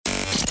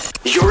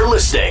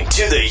listening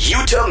to the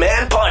Utah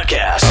Man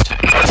Podcast,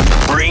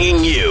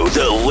 bringing you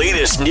the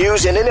latest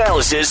news and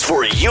analysis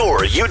for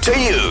your Utah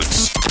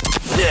Utes.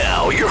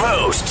 Now, your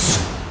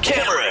hosts,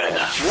 Cameron,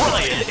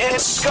 Ryan,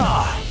 and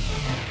Scott.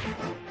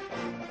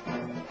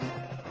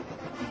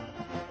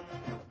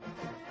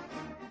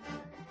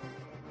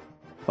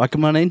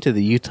 Welcome on into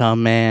the Utah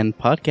Man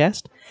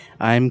Podcast.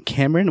 I'm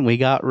Cameron. We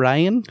got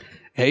Ryan.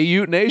 Hey,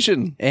 Ute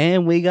Nation.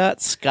 And we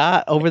got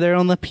Scott over there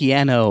on the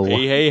piano.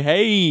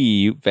 Hey,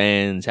 Ute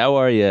fans. How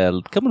are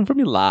you? Coming from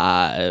you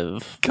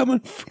live.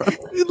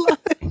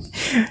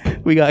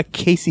 We got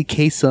Casey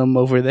Kasem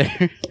over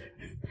there.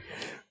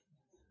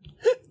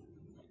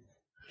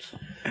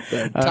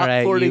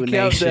 Top 40 Ute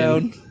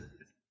countdown. Nation.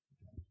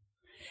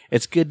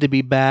 It's good to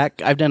be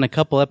back. I've done a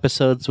couple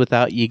episodes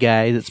without you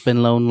guys. It's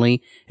been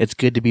lonely. It's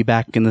good to be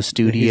back in the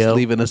studio. He's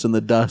leaving us in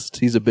the dust.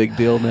 He's a big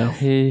deal now.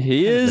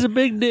 He is a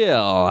big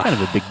deal. Kind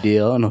of a big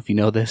deal. I don't know if you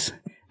know this.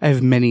 I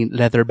have many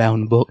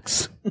leather-bound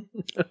books.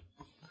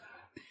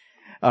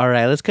 All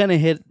right, let's kind of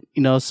hit,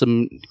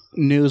 some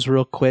news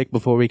real quick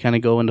before we kind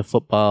of go into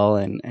football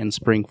and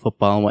spring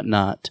football and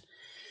whatnot.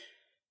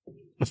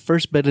 The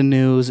first bit of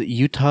news,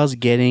 Utah's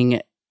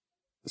getting,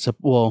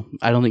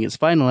 I don't think it's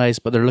finalized,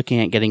 but they're looking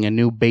at getting a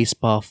new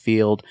baseball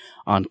field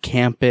on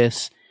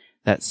campus.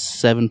 That's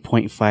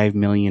 $7.5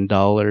 million.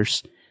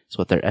 That's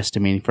what they're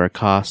estimating for a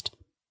cost.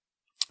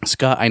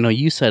 Scott, I know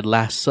you said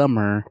last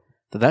summer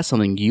that that's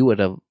something you would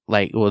have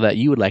that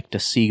you would like to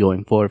see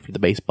going forward for the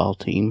baseball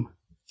team.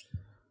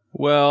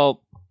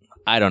 Well,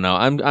 I don't know.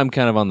 I'm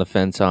kind of on the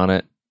fence on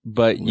it,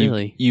 but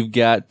Really? you've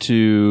got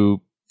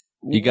to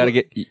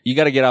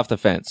get off the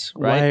fence,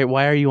 right?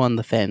 Why are you on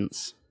the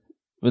fence?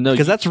 Well, no,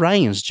 Because that's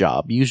Ryan's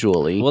job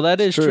usually. well, that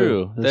is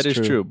true. That's That is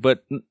true. true.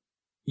 But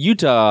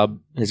Utah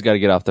has got to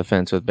get off the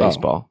fence with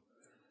baseball.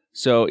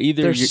 So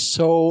either They're you're,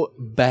 so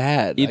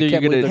bad. Either I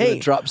can't you're believe gonna- they're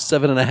gonna drop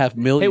 $7.5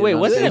 million. Hey, wait, on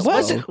what's it- baseball.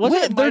 what's it- what's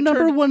Wait, it they're my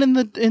number turn? one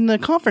in the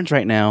conference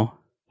right now.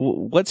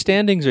 what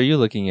standings are you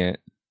looking at?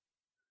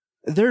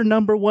 They're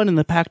number one in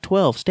the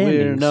Pac-12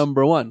 standings. We're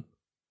number one.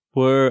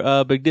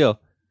 We're big deal.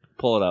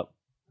 Pull it up.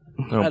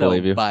 I don't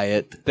believe you. Buy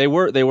it. They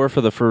were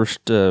for the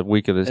first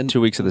week of the And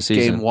 2 weeks of the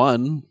season. Game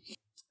one.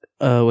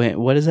 Wait,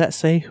 what does that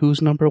say?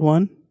 Who's number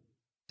one?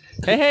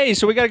 Hey,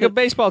 so we got a good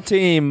baseball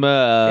team.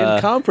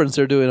 In conference,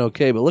 they're doing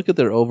okay, but look at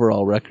their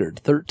overall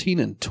record: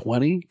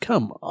 13-20.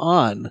 Come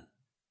on,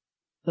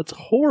 that's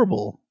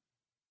horrible.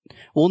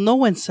 Well, no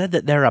one said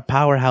that they're a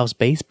powerhouse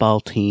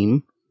baseball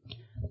team,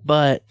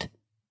 but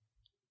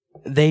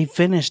they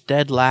finished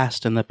dead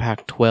last in the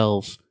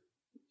Pac-12,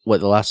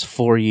 the last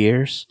 4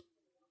 years?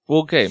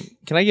 Well, okay,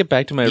 can I get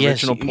back to my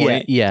original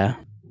point? Yeah.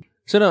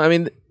 So, no, I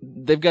mean,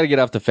 they've got to get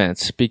off the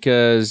fence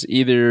because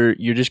either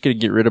you're just going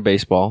to get rid of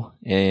baseball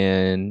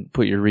and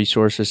put your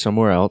resources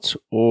somewhere else,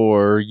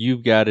 or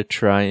you've got to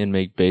try and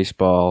make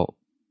baseball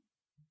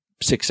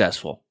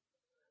successful.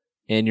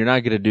 And you're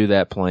not going to do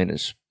that playing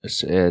at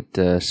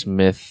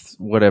Smith,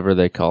 whatever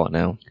they call it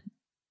now.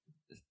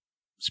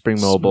 Spring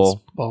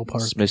Mobile. Smith's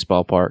Ballpark. Smith's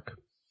Ballpark.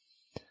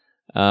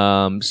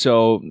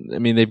 So I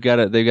mean, they've got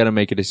to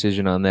make a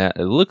decision on that.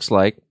 It looks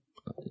like,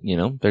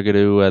 they're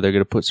going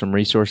to put some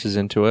resources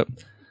into it,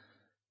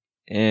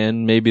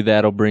 and maybe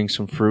that'll bring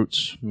some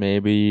fruits.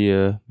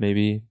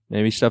 Maybe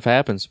stuff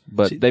happens,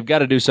 but they've got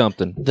to do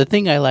something. The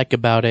thing I like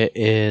about it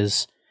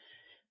is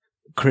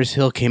Chris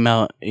Hill came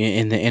out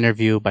in the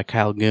interview by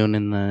Kyle Goon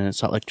in the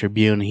Salt Lake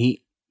Tribune.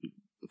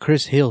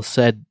 Chris Hill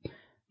said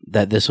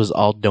that this was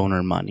all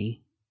donor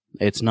money.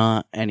 It's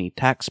not any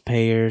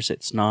taxpayers.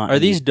 It's not. Are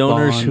these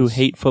donors who bonds.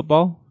 hate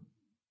football?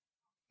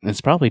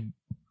 It's probably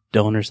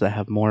donors that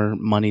have more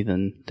money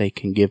than they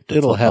can give to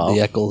It'll football. have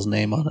the Eccles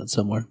name on it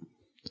somewhere.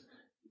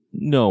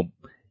 No.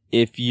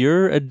 If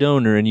you're a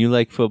donor and you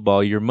like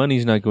football, your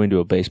money's not going to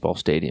a baseball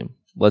stadium.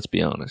 Let's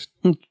be honest.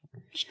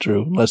 It's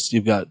true. Unless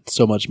you've got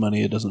so much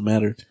money, it doesn't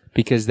matter.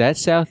 Because that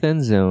south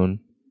end zone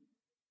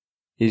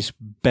is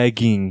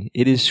begging.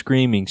 It is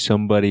screaming,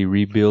 somebody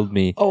rebuild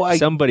me.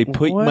 Somebody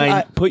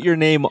put your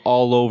name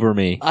all over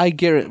me. I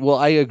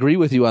agree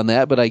with you on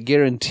that, but I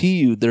guarantee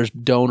you there's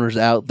donors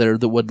out there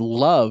that would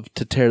love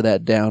to tear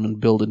that down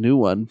and build a new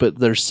one, but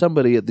there's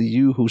somebody at the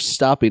U who's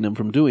stopping them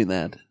from doing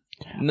that.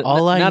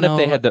 If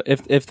they had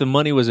if the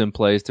money was in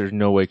place, there's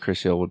no way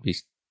Chris Hill would be.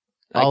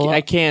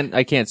 I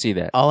can't see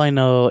that. All I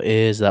know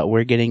is that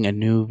we're getting a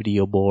new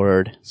video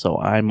board, so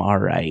I'm all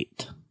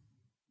right.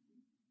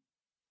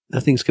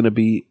 That thing's going to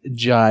be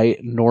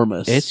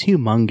ginormous. It's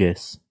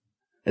humongous.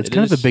 It's It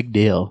kind of is. a big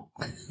deal.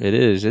 It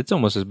is. It's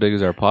almost as big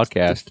as our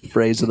podcast.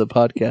 Phrase of the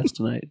podcast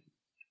tonight.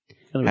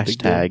 Kind of a big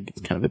deal. Hashtag,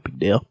 it's kind of a big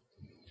deal.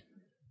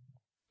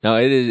 No,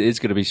 it is. It's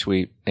going to be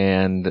sweet.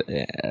 And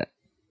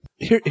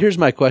Here's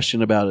my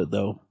question about it,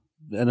 though.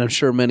 And I'm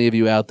sure many of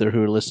you out there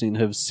who are listening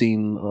have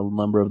seen a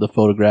number of the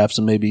photographs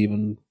and maybe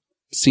even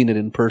seen it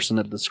in person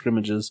at the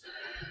scrimmages.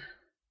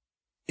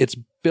 It's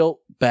built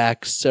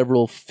back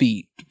several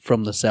feet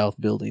from the south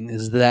building.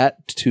 Is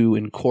that to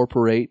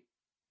incorporate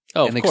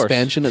an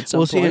expansion at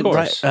some point? of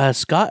course.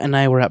 Scott and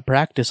I were at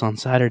practice on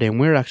Saturday, and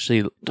we were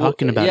actually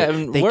talking about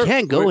it. They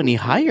can't go any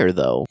higher,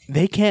 though.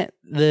 They can't.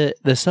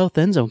 the south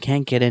end zone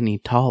can't get any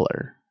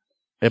taller.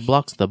 It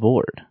blocks the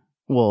board.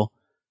 Well,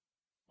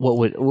 what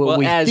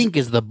we think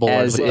is the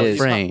board with the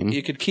frame.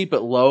 You could keep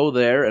it low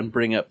there and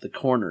bring up the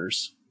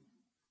corners.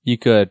 You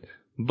could,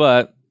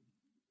 but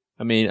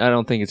I mean, I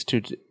don't think it's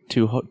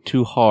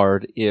too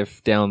hard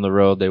if down the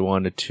road they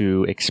wanted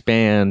to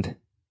expand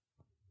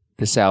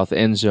the south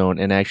end zone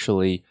and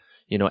actually,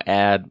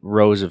 add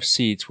rows of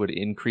seats would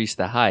increase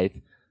the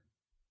height.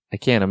 I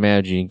can't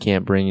imagine you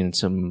can't bring in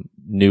some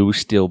new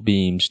steel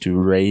beams to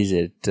raise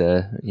it,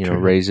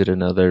 raise it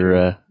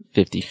another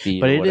 50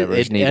 feet or whatever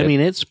is needed. I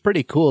mean, it's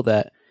pretty cool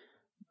that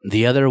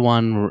the other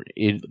one,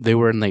 they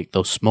were in like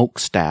those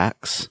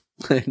smokestacks,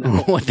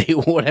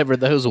 whatever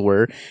those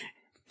were.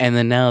 And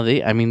then now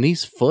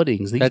these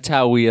footings. That's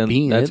how we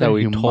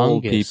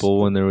told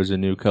people when there was a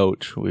new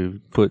coach. We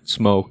put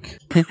smoke.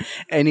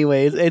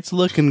 Anyways, it's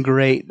looking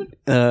great.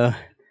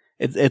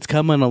 It's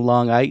coming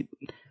along. I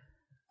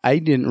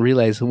didn't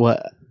realize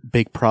what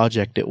big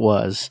project it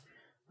was.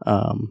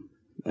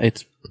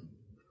 It's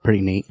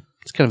pretty neat.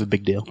 It's kind of a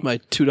big deal. My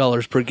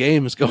 $2 per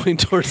game is going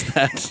towards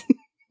that.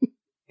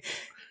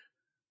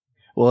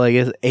 Well, I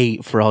guess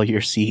 $8 for all your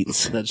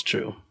seats. That's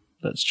true.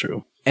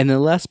 And the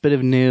last bit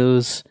of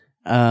news.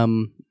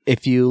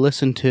 If you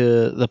listen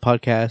to the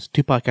podcast,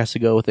 2 podcasts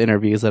ago with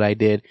interviews that I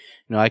did,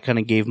 I kind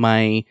of gave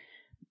my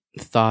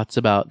thoughts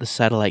about the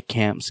satellite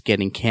camps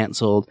getting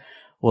canceled.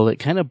 Well, it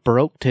kind of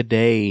broke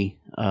today,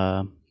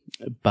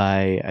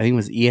 by, I think it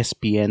was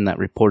ESPN that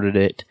reported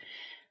it,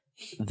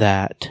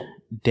 that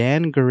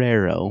Dan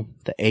Guerrero,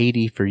 the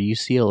AD for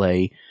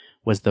UCLA,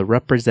 was the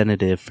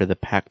representative for the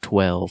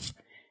Pac-12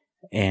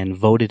 and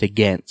voted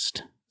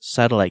against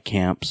satellite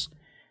camps,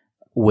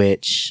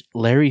 which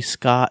Larry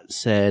Scott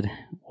said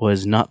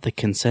was not the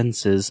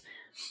consensus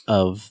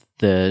of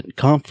the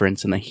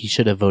conference and that he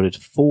should have voted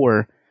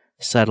for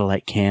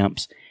satellite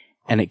camps.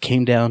 And it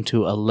came down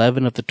to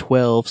 11 of the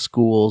 12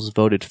 schools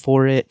voted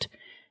for it.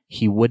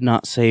 He would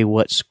not say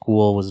what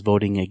school was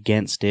voting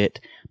against it,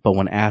 but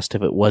when asked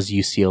if it was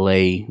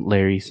UCLA,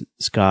 Larry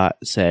Scott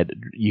said,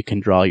 you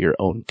can draw your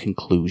own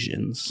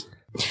conclusions.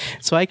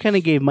 So I kind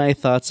of gave my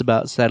thoughts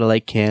about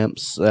satellite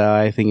camps.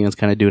 I think it's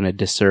kind of doing a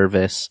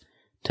disservice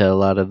to a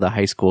lot of the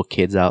high school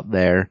kids out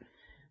there.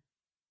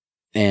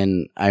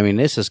 And I mean,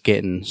 this is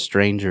getting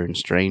stranger and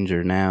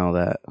stranger now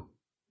that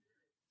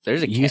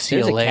there's a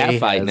UCLA cat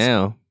fight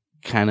now.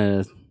 Kind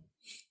of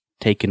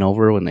taken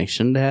over when they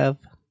shouldn't have.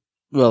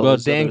 Well,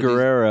 Dan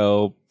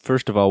Guerrero,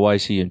 first of all, why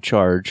is he in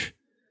charge?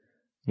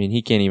 I mean,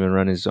 he can't even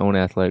run his own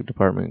athletic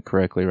department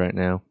correctly right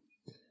now.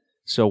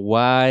 So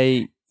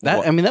why?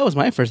 That was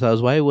my first thought.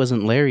 Was why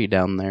wasn't Larry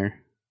down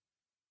there?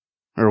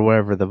 Or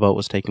wherever the vote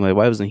was taking place.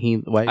 Why wasn't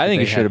he? I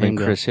think it should have been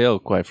Chris Hill,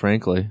 quite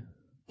frankly.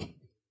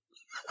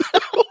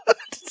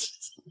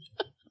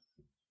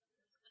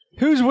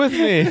 Who's with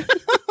me?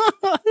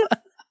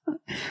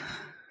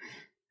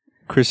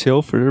 Chris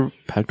Hill for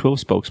Pac-12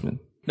 spokesman.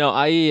 No,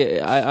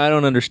 I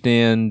don't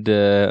understand.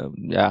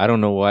 I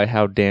don't know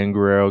how Dan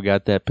Guerrero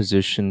got that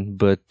position,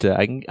 but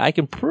I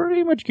can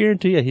pretty much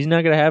guarantee you he's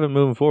not going to have it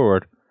moving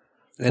forward.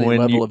 Any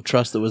level of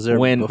trust that was there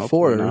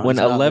before. When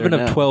 11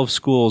 of 12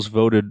 schools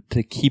voted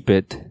to keep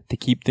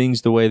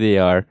things the way they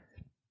are,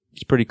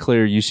 it's pretty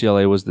clear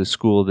UCLA was the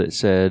school that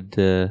said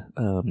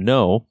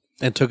no.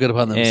 And took it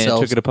upon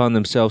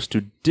themselves.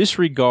 To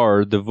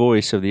disregard the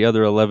voice of the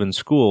other 11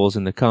 schools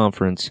in the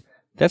conference.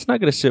 That's not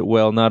going to sit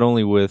well not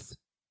only with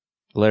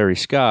Larry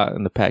Scott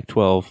in the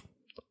Pac-12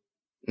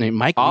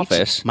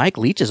 office. Mike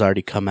Leach has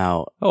already come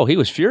out. Oh, he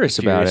was furious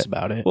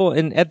about it. Well,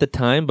 and at the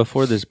time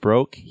before this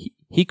broke,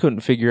 he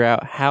couldn't figure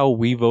out how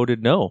we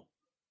voted no.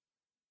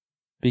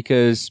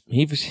 Because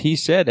he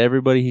said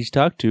everybody he's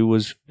talked to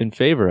was in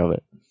favor of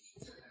it.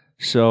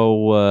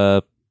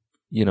 So,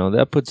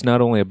 that puts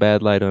not only a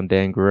bad light on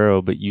Dan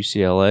Guerrero, but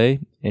UCLA.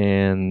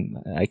 And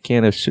I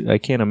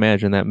can't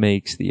imagine that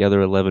makes the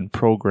other 11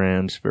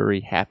 programs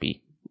very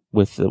happy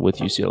with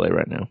UCLA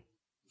right now.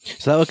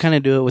 So that would kind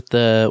of do it with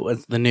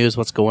the news,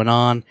 what's going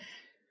on.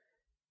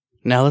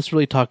 Now let's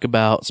really talk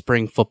about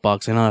spring football,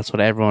 because I know that's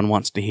what everyone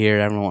wants to hear,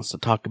 everyone wants to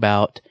talk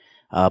about.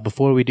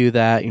 Before we do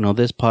that,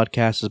 this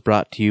podcast is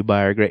brought to you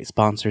by our great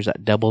sponsors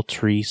at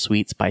DoubleTree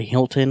Suites by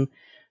Hilton,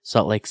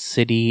 Salt Lake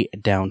City,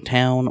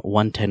 downtown,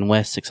 110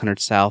 West,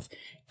 600 South.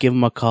 Give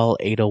them a call,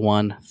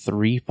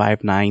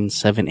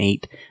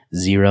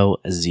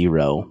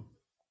 801-359-7800.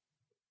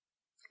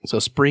 So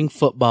spring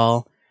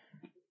football,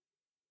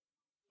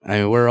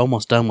 we're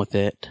almost done with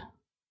it.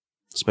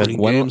 Spring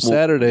game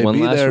Saturday.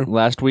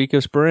 Last week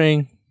of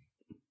spring.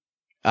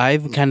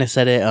 I've kind of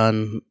said it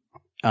on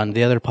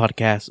the other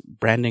podcast.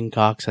 Brandon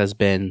Cox has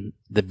been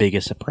the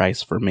biggest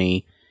surprise for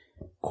me.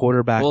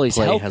 Quarterback play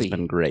healthy. has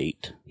been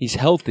great. He's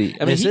healthy.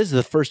 This is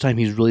the first time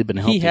he's really been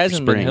healthy. He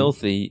hasn't been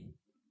healthy.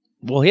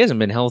 Well, he hasn't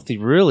been healthy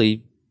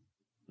really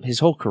his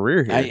whole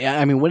career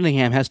here.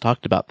 Whittingham has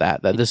talked about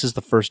that this is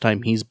the first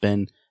time he's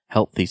been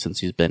healthy since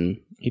he's been.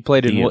 He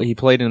played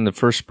in the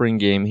first spring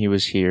game he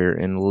was here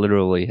and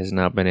literally has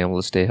not been able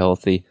to stay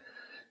healthy.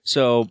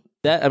 So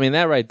that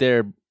right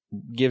there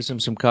gives him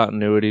some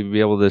continuity, be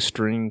able to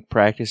string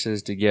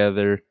practices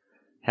together,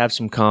 have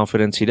some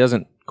confidence. He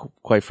doesn't,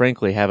 quite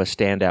frankly, have a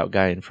standout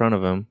guy in front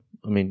of him.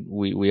 I mean,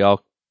 we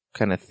all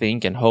kind of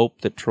think and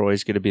hope that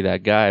Troy's going to be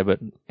that guy, but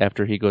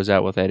after he goes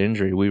out with that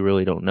injury, we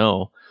really don't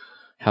know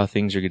how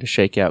things are going to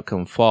shake out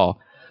come fall.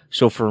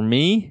 So for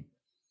me,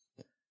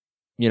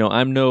 you know,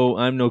 I'm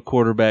no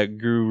quarterback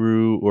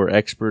guru or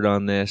expert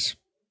on this.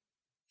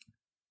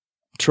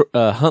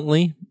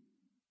 Huntley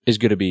is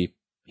going to be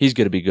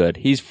good.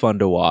 He's fun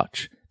to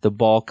watch. The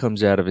ball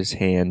comes out of his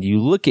hand. You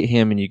look at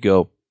him and you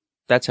go,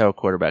 that's how a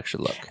quarterback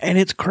should look. And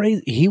it's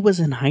crazy. He was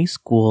in high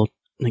school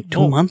like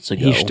 2 months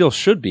ago. He still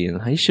should be.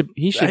 He should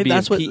be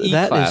in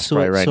PE class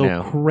right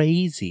now.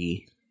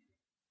 Crazy.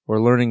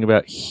 We're learning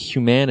about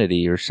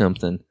humanity or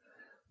something.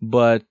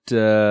 But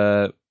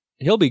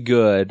he'll be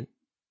good.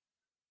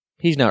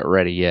 He's not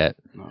ready yet.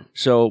 No.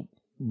 So,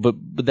 but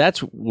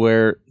that's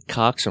where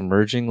Cox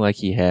emerging like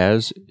he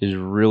has is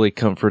really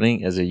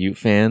comforting as a Ute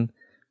fan,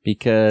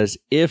 because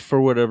if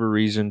for whatever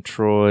reason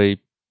Troy,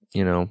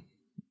 you know,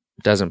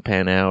 doesn't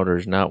pan out or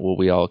is not what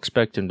we all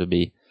expect him to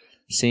be,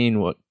 seeing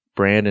what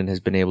Brandon has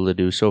been able to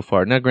do so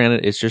far. Now,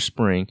 granted, it's just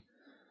spring,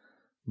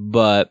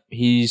 but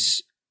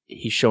he's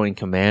showing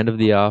command of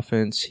the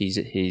offense.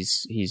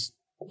 He's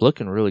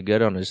looking really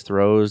good on his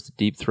throws, the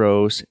deep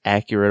throws,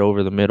 accurate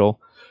over the middle,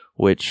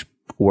 which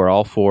we're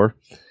all for.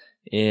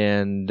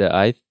 And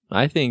I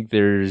think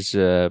there's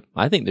going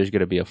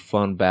to be a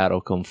fun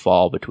battle come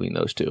fall between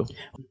those two.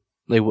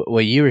 Like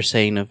what you were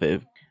saying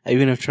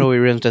even if Troy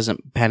Williams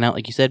doesn't pan out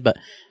like you said, but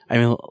I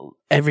mean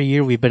every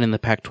year we've been in the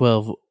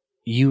Pac-12,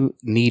 you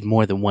need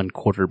more than one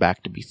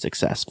quarterback to be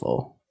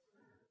successful.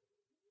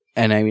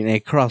 And I mean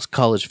across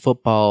college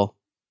football,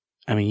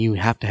 I mean you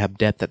have to have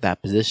depth at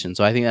that position.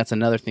 So I think that's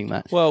another thing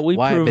that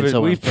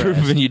we've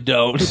proven you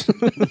don't.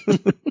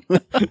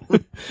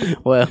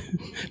 Well,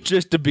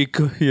 just to be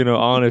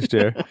honest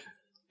here.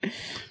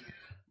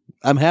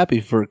 I'm happy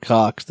for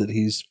Cox that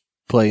he's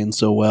playing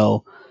so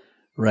well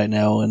right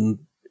now,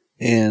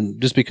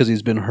 and just because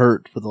he's been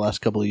hurt for the last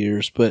couple of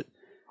years, but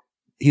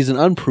he's an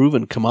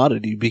unproven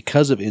commodity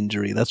because of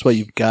injury. That's why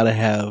you've got to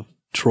have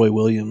Troy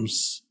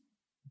Williams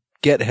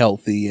get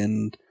healthy,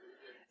 and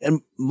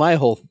my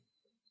whole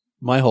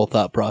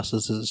thought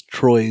process is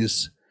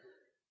Troy's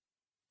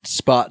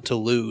spot to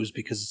lose,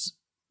 because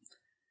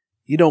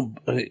you don't,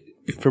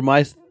 from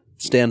my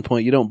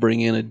standpoint, you don't bring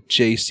in a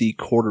JC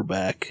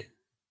quarterback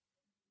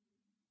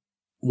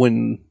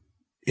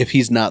if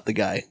he's not the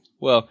guy.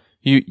 Well,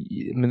 I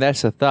mean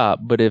that's a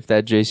thought, but if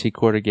that JC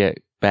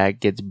quarterback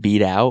gets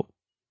beat out,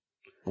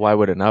 why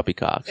would it not be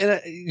Cox?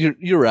 And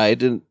you're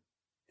right, and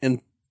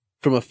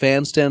from a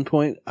fan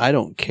standpoint, I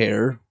don't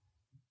care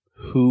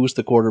who's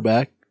the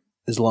quarterback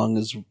as long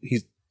as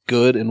he's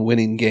good and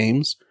winning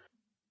games.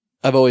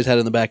 I've always had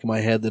in the back of my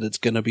head that it's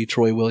going to be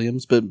Troy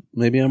Williams, but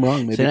maybe I'm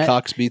wrong. Maybe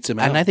Cox beats him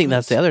out. And I think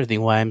that's the other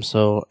thing why I'm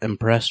so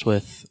impressed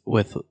with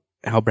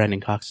how Brandon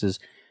Cox is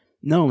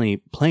not only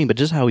playing, but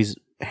just how he's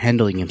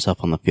handling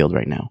himself on the field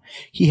right now.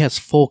 He has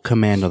full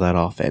command of that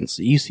offense.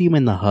 You see him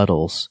in the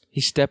huddles.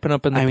 He's stepping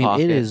up in the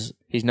pocket.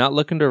 He's not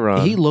looking to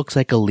run. He looks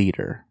like a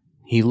leader.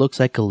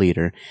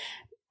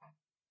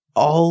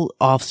 All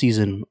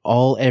offseason,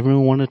 all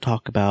everyone wanted to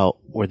talk about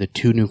were the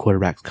two new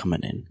quarterbacks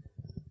coming in.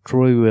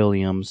 Troy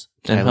Williams,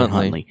 Tyler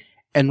Huntley.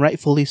 And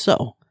rightfully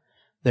so.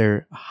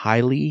 They're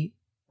highly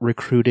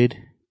recruited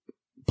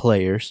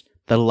players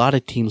that a lot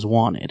of teams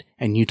wanted,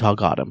 and Utah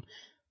got them.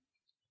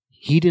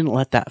 He didn't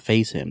let that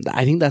phase him.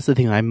 I think that's the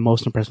thing I'm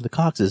most impressed with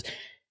Cox is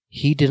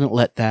he didn't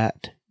let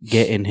that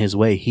get in his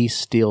way. He's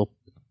still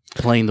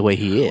playing the way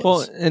he is.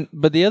 Well,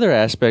 but the other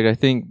aspect I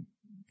think,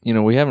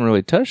 we haven't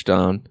really touched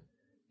on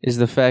is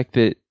the fact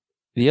that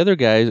the other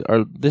guys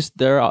this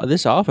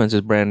offense is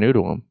brand new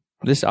to him.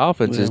 This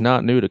offense is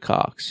not new to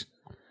Cox.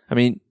 I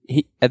mean,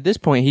 at this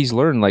point he's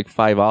learned like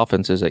 5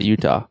 offenses at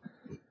Utah.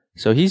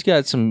 So he's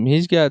got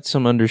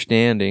some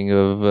understanding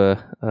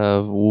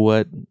of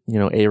what,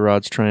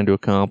 A-Rod's trying to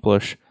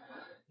accomplish.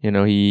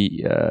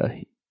 He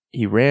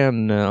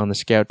ran on the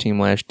scout team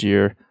last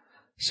year.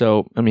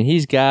 So, I mean,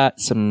 he's got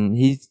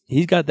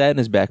that in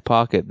his back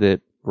pocket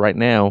that right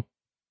now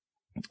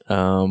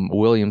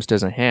Williams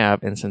doesn't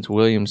have, and since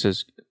Williams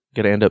is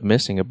going to end up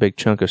missing a big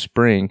chunk of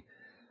spring,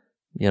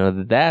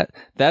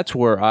 that's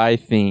where I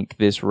think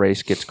this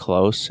race gets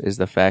close, is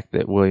the fact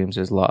that Williams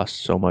has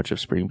lost so much of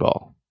spring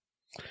ball.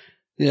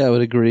 Yeah, I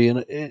would agree,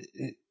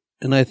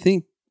 and I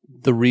think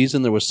the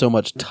reason there was so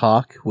much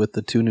talk with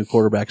the 2 new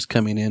quarterbacks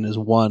coming in is,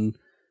 one,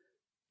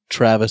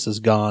 Travis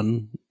is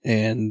gone,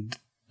 and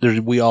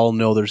we all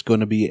know there's going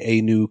to be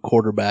a new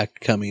quarterback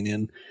coming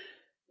in,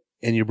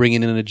 and you're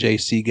bringing in a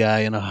JC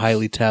guy and a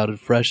highly touted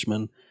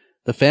freshman.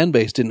 The fan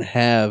base didn't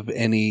have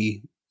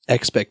any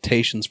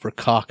expectations for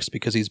Cox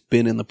because he's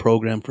been in the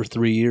program for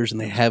 3 years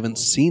and they haven't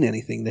seen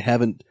anything. They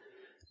haven't,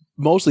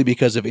 mostly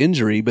because of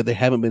injury, but they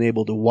haven't been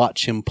able to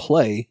watch him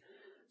play.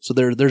 So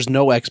there's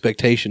no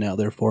expectation out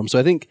there for him. So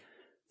I think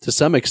to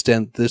some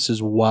extent, this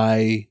is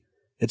why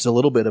it's a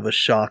little bit of a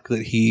shock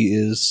that he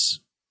is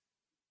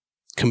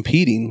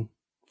competing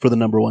for the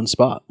number 1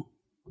 spot.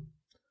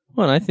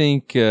 Well, and I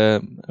think,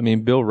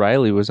 Bill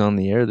Riley was on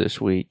the air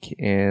this week,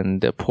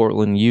 and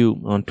Portland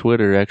U on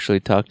Twitter actually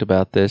talked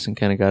about this and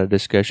kind of got a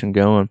discussion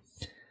going.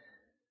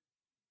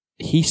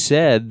 He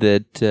said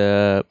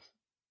that,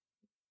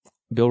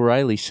 Bill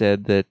Riley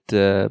said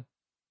that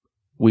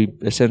we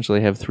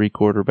essentially have 3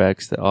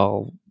 quarterbacks that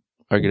all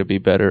are going to be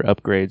better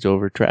upgrades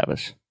over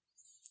Travis.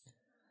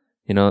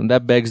 And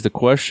that begs the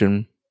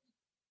question,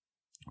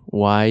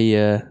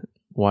 why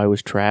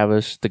was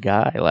Travis the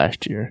guy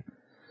last year?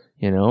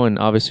 And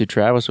obviously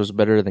Travis was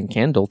better than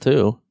Kendall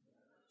too.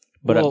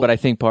 But I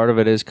think part of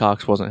it is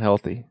Cox wasn't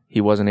healthy. He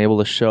wasn't able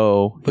to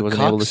show. He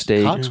wasn't able to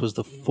stay. Cox was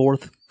the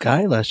 4th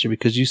guy last year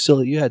because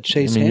you had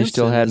Chase Hansen. You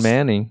still had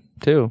Manning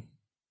too.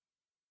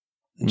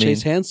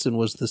 Chase Hansen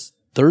was the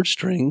 3rd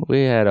string.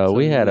 We had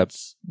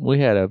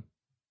a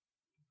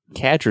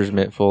catcher's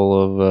mitt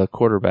full of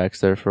quarterbacks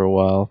there for a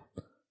while.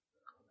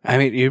 I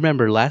mean, you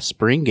remember last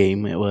spring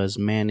game? It was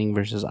Manning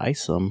versus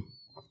Isom.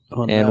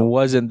 Oh, and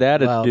wasn't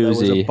that a doozy? That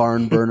was a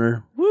barn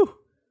burner. Woo!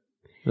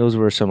 Those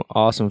were some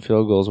awesome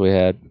field goals we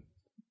had.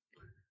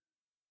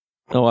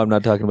 No, I'm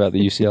not talking about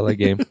the UCLA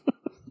game.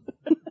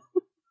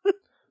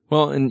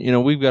 Well,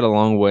 and we've got a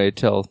long way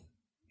till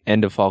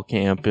end of fall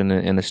camp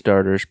and the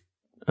starters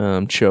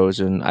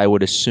chosen, I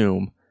would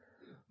assume.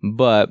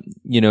 But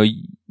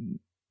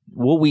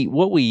what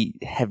we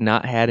have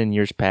not had in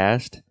years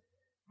past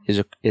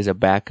is a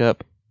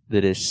backup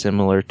that is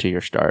similar to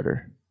your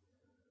starter.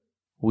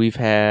 We've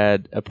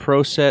had a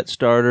pro set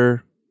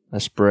starter, a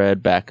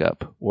spread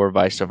backup, or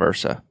vice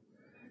versa.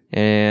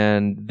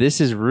 And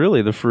this is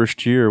really the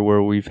first year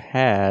where we've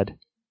had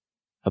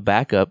a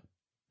backup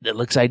that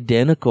looks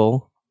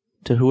identical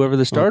to whoever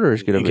the starter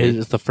is going to be. Because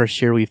it's the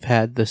first year we've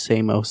had the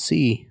same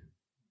OC.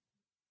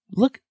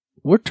 Look,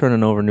 we're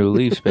turning over new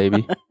leaves,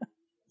 baby.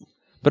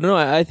 But no,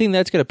 I think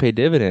that's going to pay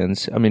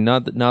dividends. I mean,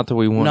 not that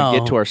we want to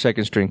get to our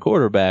second string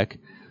quarterback,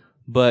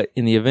 but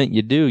in the event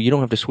you do, you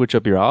don't have to switch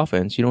up your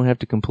offense. You don't have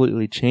to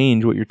completely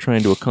change what you're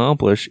trying to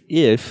accomplish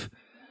if,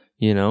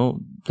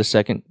 the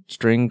second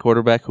string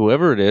quarterback,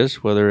 whoever it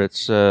is, whether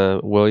it's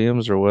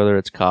Williams or whether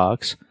it's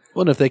Cox.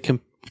 Well, if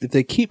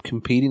they keep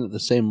competing at the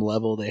same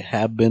level they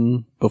have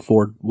been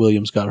before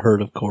Williams got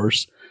hurt, of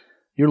course,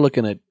 you're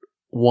looking at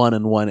 1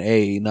 and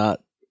 1A,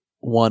 not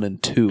 1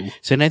 and 2.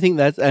 So, and I think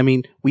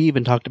we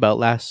even talked about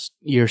last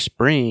year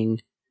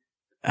spring,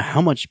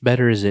 how much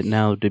better is it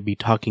now to be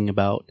talking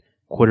about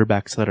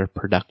quarterbacks that are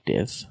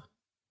productive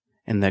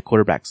and that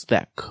quarterbacks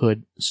that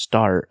could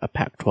start a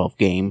Pac-12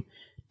 game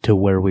to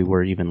where we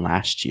were even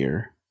last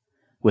year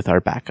with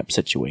our backup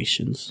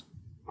situations.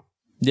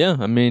 Yeah,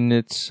 I mean,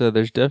 it's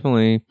there's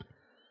definitely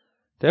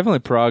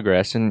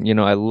progress, and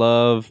I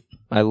love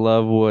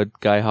what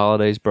Guy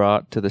Holliday's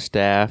brought to the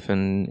staff,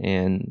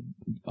 and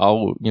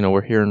all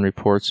we're hearing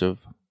reports of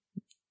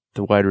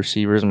the wide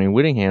receivers. I mean,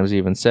 Whittingham's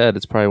even said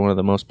it's probably one of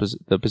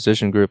the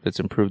position group that's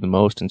improved the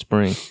most in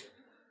spring,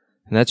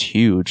 and that's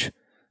huge.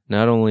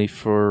 Not only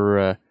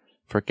for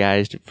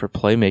guys for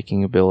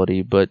playmaking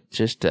ability, but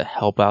just to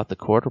help out the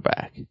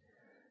quarterback.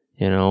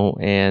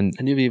 And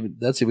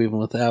that's even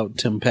without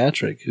Tim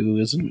Patrick, who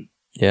isn't.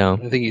 Yeah,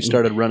 I think he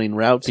started running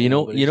routes. You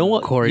know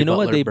what? Corey you know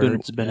what they've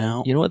been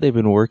out. You know what they've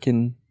been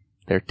working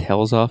their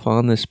tails off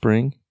on this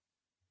spring?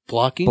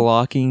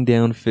 Blocking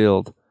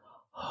downfield.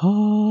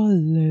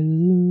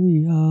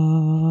 Hallelujah.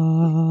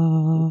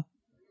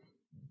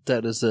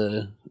 That is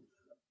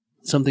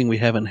something we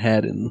haven't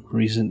had in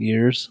recent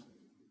years.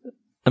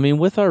 I mean,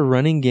 with our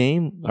running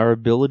game, our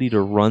ability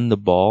to run the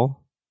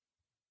ball,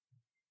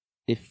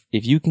 if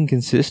you can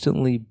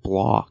consistently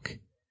block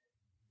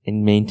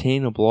and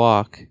maintain a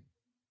block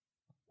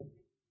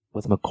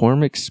with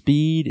McCormick's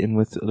speed and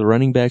with the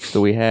running backs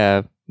that we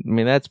have, I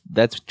mean,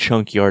 that's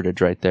chunk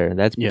yardage right there.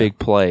 That's big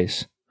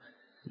plays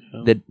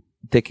that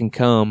can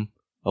come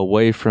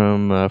away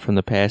from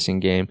the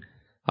passing game.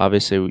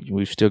 Obviously,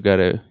 we've still got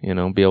to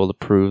be able to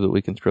prove that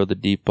we can throw the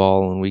deep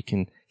ball and we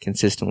can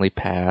consistently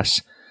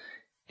pass.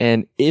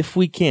 And if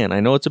we can, I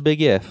know it's a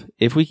big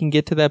if we can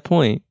get to that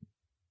point,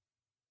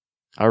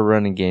 our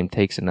running game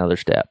takes another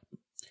step.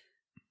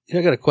 Yeah,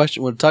 I got a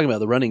question. When talking about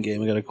the running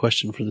game, I got a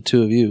question for the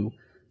two of you.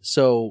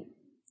 So,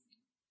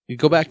 you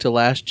go back to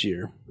last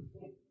year.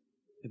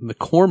 If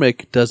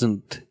McCormick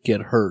doesn't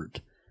get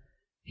hurt,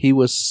 he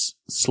was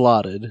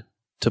slotted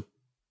to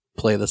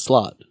play the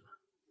slot.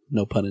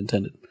 No pun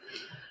intended.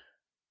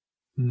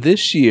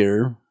 This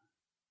year,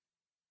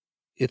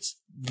 it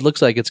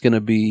looks like it's going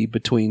to be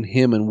between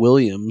him and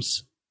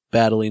Williams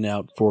battling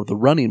out for the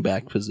running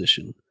back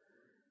position.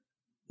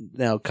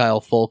 Now,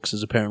 Kyle Fulks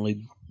is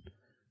apparently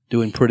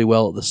doing pretty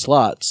well at the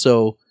slot.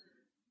 So,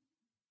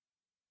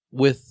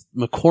 with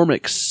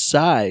McCormick's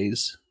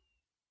size,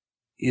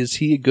 is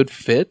he a good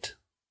fit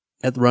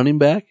at the running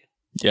back?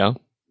 Yeah.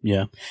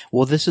 Yeah.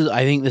 Well, I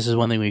think this is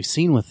one thing we've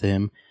seen with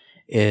him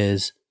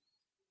is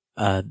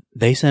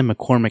they send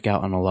McCormick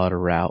out on a lot of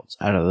routes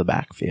out of the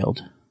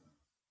backfield.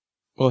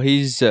 Well,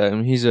 he's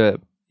a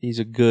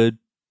good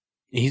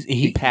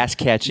pass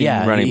catching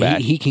running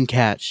back. He can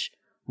catch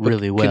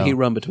really well. Can he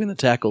run between the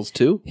tackles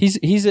too? He's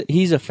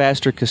a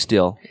faster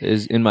Castile,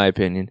 is in my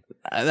opinion.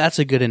 That's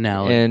a good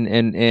analogy.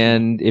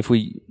 And if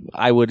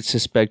I would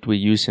suspect we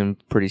use him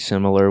pretty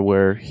similar,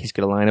 where he's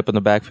going to line up in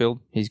the backfield.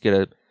 He's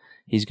going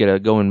to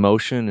go in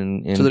motion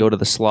and So go to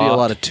the slot. Be a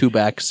lot of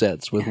 2-back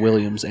sets with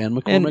Williams and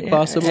McCormick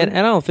possibly. And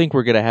I don't think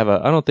we're going to have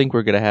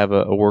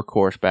a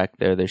workhorse back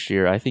there this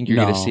year. I think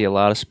you're going to see a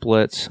lot of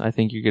splits. I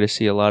think you're going to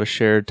see a lot of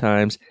shared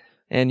times.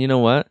 And you know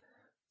what?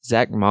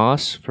 Zach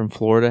Moss from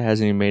Florida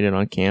hasn't even made it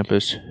on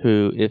campus,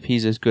 who, if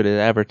he's as good as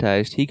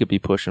advertised, he could be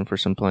pushing for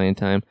some playing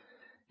time.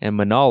 And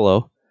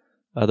Manalo,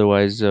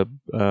 otherwise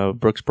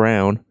Brooks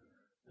Brown,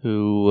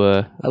 who...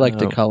 I like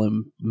to call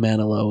him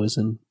Manilow, as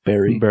in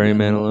Barry. Barry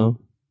Manilow.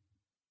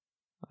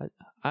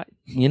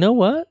 You know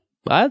what?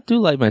 I do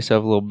like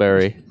myself a little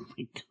Barry. Oh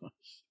my gosh.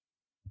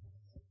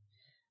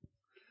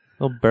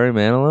 Little Barry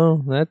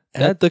Manilow?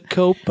 At the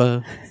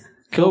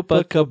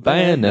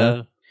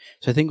Copacabana.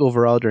 So I think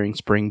overall during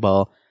spring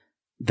ball,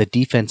 the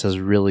defense has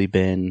really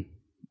been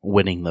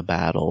winning the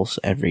battles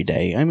every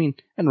day. I mean,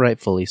 and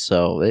rightfully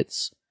so.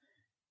 It's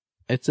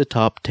a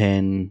top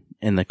 10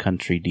 in the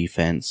country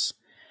defense.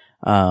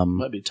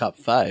 Might be top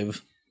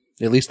 5,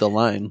 at least the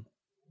line.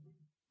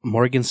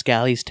 Morgan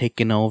Scalley's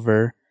taken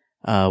over.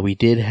 We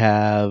did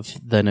have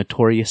the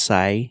Notorious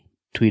Sai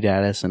tweet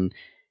at us, and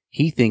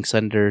he thinks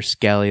under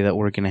Scalley that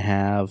we're going to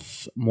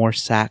have more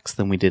sacks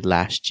than we did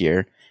last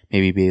year.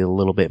 Maybe be a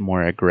little bit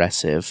more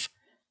aggressive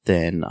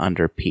than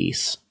under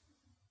Peace.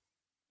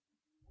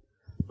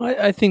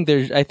 I think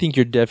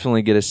you're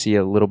definitely going to see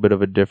a little bit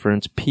of a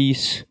difference.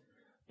 Peace,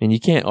 and you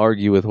can't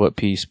argue with what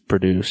Peace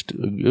produced.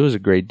 It was a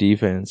great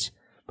defense,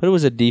 but it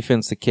was a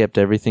defense that kept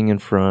everything in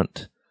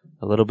front.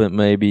 A little bit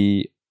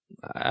maybe,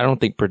 I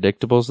don't think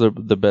predictable is the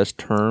best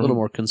term. A little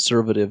more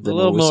conservative than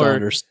what we saw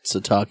under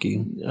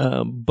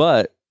Sataki.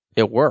 But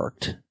it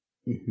worked.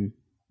 Mm-hmm.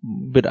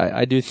 But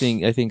I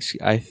think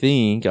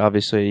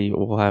obviously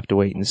we'll have to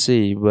wait and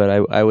see, but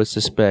I would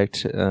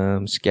suspect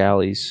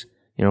Scalley's,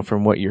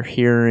 from what you're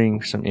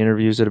hearing, some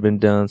interviews that have been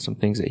done, some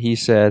things that he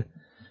said,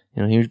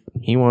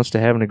 he wants to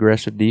have an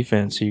aggressive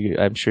defense. So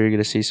I'm sure you're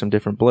going to see some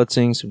different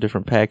blitzing, some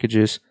different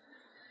packages,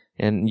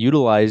 and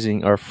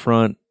utilizing our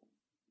front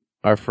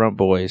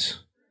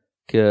boys,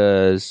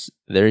 because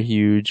they're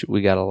huge.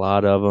 We got a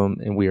lot of them,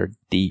 and we are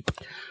deep.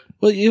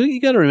 Well, you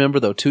got to remember,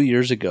 though, 2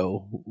 years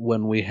ago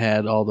when we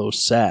had all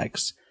those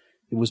sacks,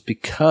 it was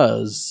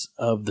because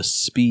of the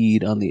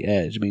speed on the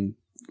edge. I mean,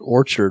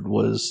 Orchard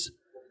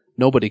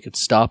nobody could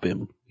stop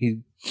him.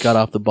 He got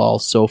off the ball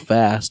so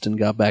fast and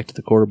got back to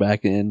the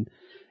quarterback, and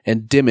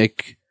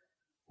Dimmick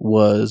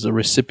was a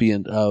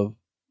recipient of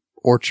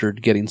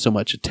Orchard getting so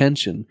much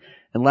attention.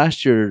 And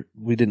last year,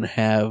 we didn't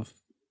have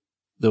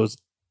those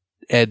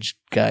edge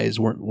guys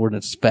weren't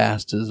as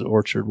fast as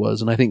Orchard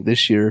was. And I think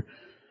this year,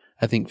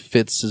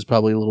 Fitz is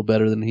probably a little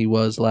better than he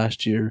was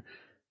last year.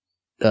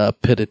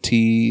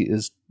 Pitati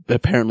is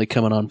apparently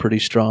coming on pretty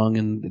strong,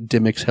 and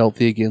Dimmick's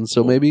healthy again.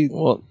 So maybe...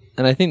 Well,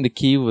 and I think the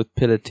key with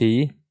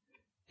Pitati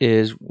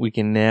is we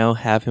can now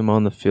have him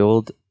on the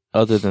field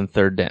other than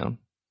third down.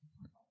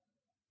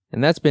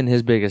 And that's been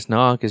his biggest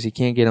knock, is he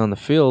can't get on the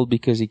field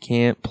because he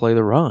can't play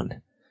the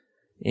run.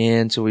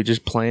 And so we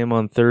just play him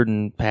on third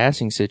and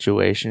passing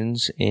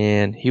situations,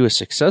 and he was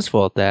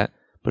successful at that.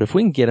 But if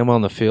we can get him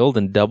on the field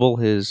and double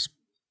the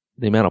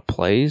amount of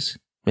plays,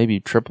 maybe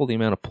triple the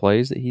amount of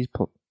plays that he's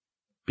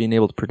being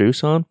able to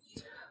produce on,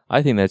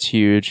 I think that's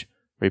huge.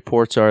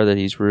 Reports are that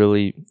he's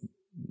really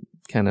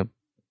kind of,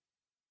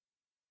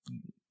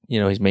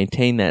 he's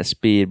maintained that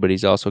speed, but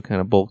he's also kind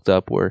of bulked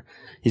up where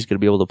he's going to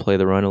be able to play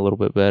the run a little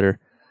bit better.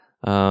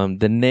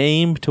 The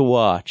name to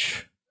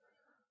watch,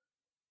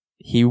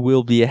 he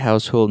will be a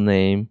household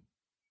name.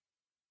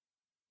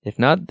 If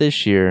not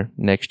this year,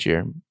 next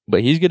year.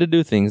 But he's going to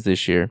do things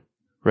this year.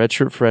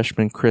 Redshirt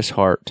freshman Chris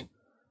Hart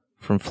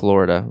from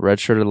Florida.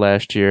 Redshirted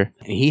last year.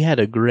 He had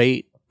a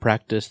great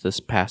practice this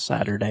past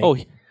Saturday. Oh,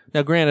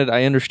 now granted,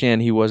 I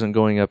understand he wasn't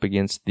going up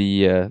against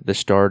the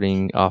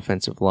starting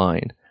offensive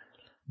line,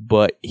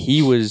 but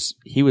he was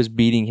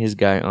beating his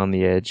guy on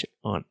the edge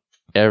on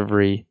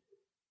every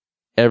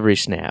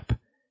snap.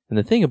 And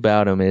the thing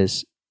about him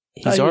is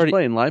he's already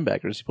playing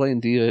linebacker. He's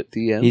playing D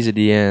end. He's a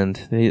D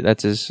end.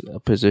 That's his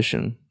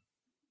position.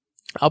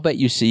 I'll bet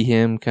you see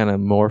him kind of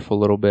morph a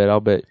little bit. I'll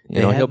bet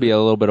he'll be a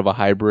little bit of a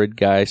hybrid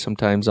guy.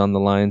 Sometimes on the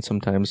line,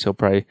 sometimes he'll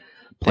probably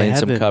play in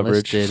some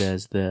coverage. Listed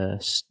as the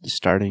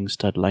starting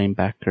stud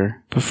linebacker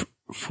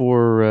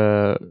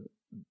for.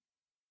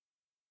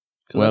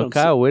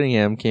 Kyle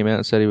Whittingham came out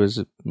and said he was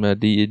a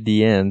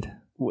D end.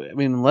 I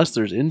mean, unless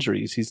there's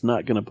injuries, he's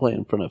not going to play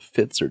in front of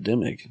Fitz or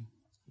Dimmick.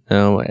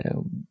 No,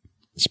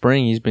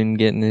 spring he's been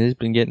getting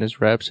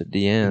his reps at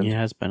D end. He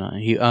has been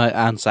on.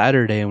 On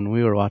Saturday when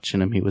we were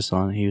watching him, he was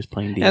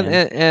playing D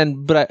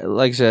end. But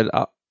like I said,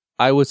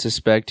 I would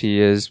suspect he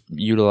is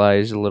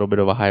utilized a little bit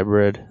of a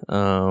hybrid.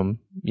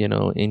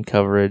 In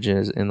coverage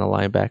in the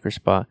linebacker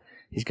spot.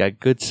 He's got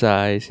good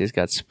size. He's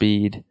got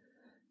speed,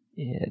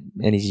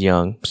 and he's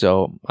young.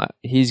 So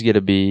he's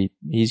gonna be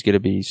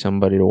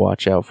somebody to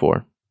watch out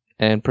for.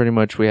 And pretty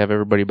much we have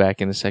everybody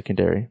back in the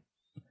secondary,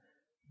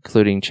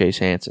 including Chase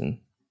Hansen.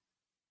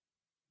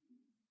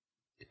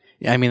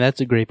 I mean,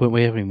 that's a great point.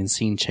 We haven't even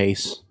seen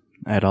Chase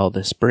at all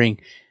this spring.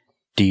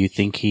 Do you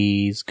think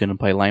he's going to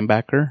play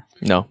linebacker?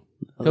 No.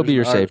 He'll be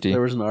your safety.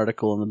 There was an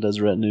article in the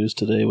Deseret News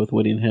today with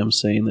Whittingham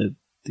saying that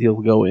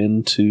he'll go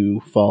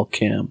into fall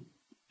camp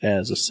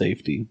as a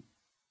safety.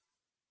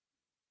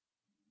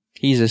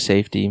 He's a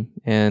safety,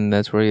 and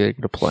that's where they're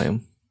going to play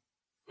him.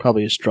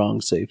 Probably a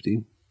strong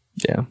safety.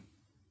 Yeah.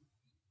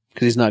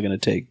 Because he's not going to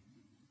take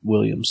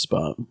Williams'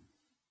 spot.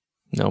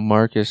 No,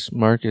 Marcus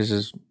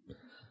has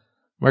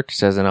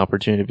an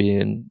opportunity to be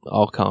an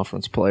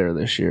all-conference player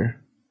this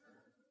year.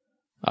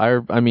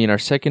 Our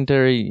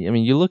secondary,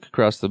 you look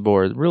across the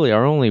board, really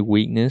our only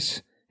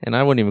weakness, and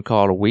I wouldn't even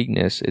call it a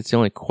weakness, it's the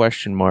only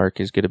question mark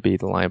is going to be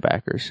the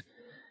linebackers.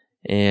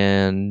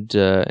 And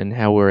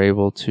how we're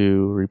able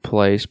to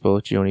replace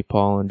both Joni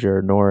Paul and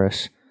Jared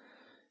Norris.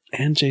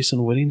 And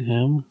Jason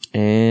Whittingham.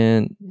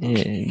 And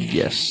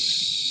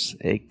yes,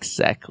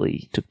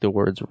 exactly. Took the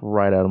words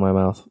right out of my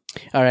mouth.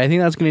 All right, I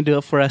think that's going to do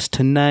it for us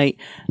tonight.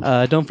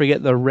 Don't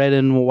forget the red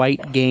and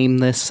white game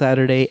this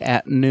Saturday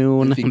at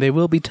noon. They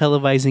will be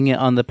televising it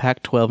on the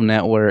Pac-12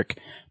 network,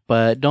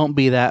 but don't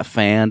be that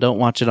fan. Don't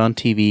watch it on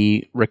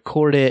TV.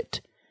 Record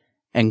it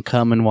and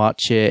come and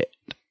watch it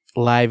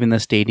live in the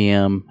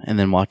stadium and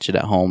then watch it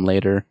at home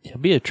later. Yeah,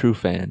 be a true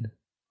fan.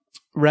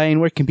 Ryan,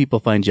 where can people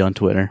find you on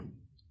Twitter?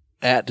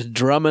 At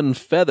Drum and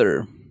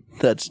Feather.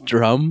 That's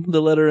drum,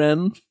 the letter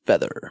N,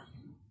 feather.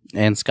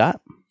 And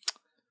Scott?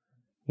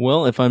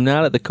 Well, if I'm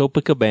not at the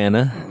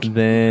Copacabana,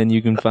 then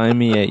you can find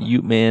me at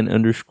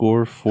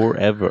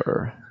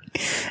uteman_forever.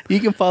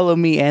 You can follow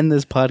me and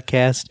this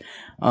podcast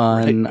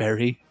on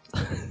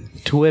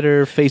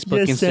Twitter,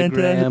 Facebook,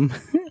 Instagram,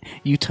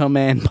 Utah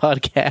Man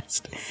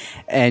Podcast.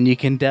 And you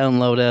can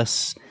download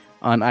us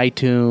on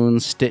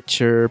iTunes,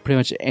 Stitcher, pretty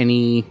much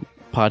any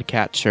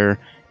podcatcher.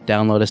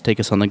 Download us, take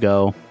us on the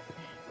go.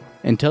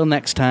 Until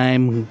next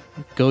time,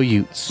 go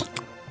Utes.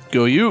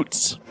 Go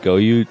Utes. Go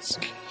Utes.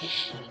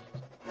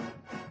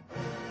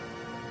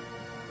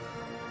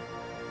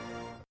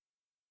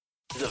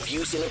 The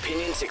views and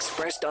opinions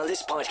expressed on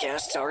this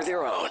podcast are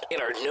their own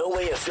and are no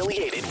way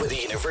affiliated with the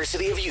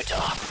University of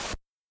Utah.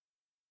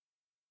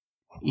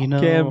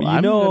 Cam,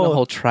 I'm going to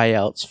hold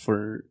tryouts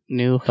for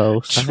new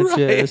hosts. I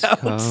just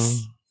come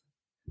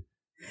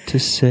to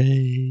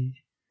say,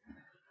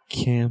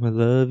 Cam, I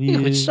love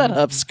you. Shut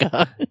up,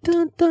 Scott.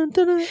 Dun, dun,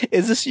 dun, dun.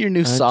 Is this your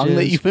new song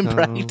that you've been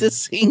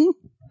practicing?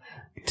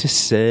 To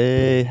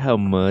say how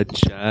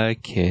much I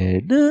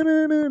care.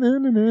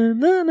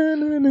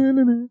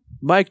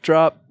 Mic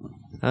drop.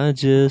 I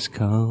just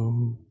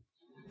come.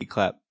 You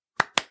clap.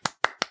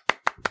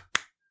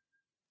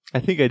 I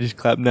think I just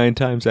clapped 9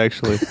 times,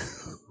 actually.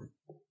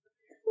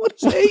 What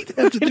does 8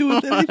 have to do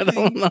with anything? I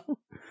don't know.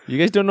 You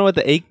guys don't know what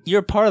the 8...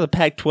 You're a part of the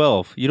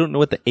Pac-12. You don't know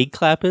what the 8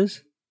 clap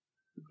is?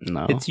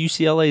 No. It's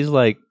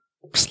UCLA's,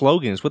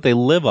 slogan. It's what they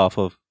live off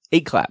of.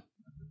 8 clap.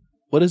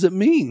 What does it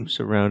mean?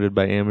 Surrounded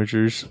by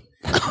amateurs.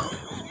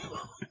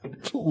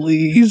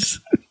 Please.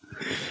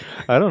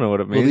 I don't know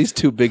what it means. Well, these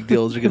 2 big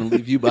deals are going to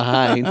leave you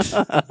behind.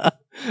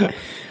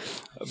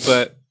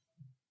 But,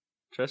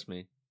 trust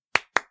me.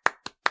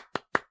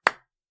 I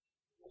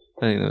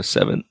think that was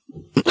 7.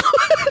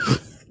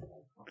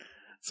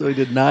 So he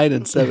did 9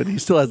 and 7. He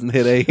still hasn't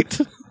hit 8.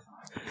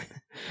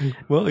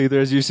 Well, either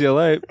has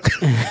UCLA.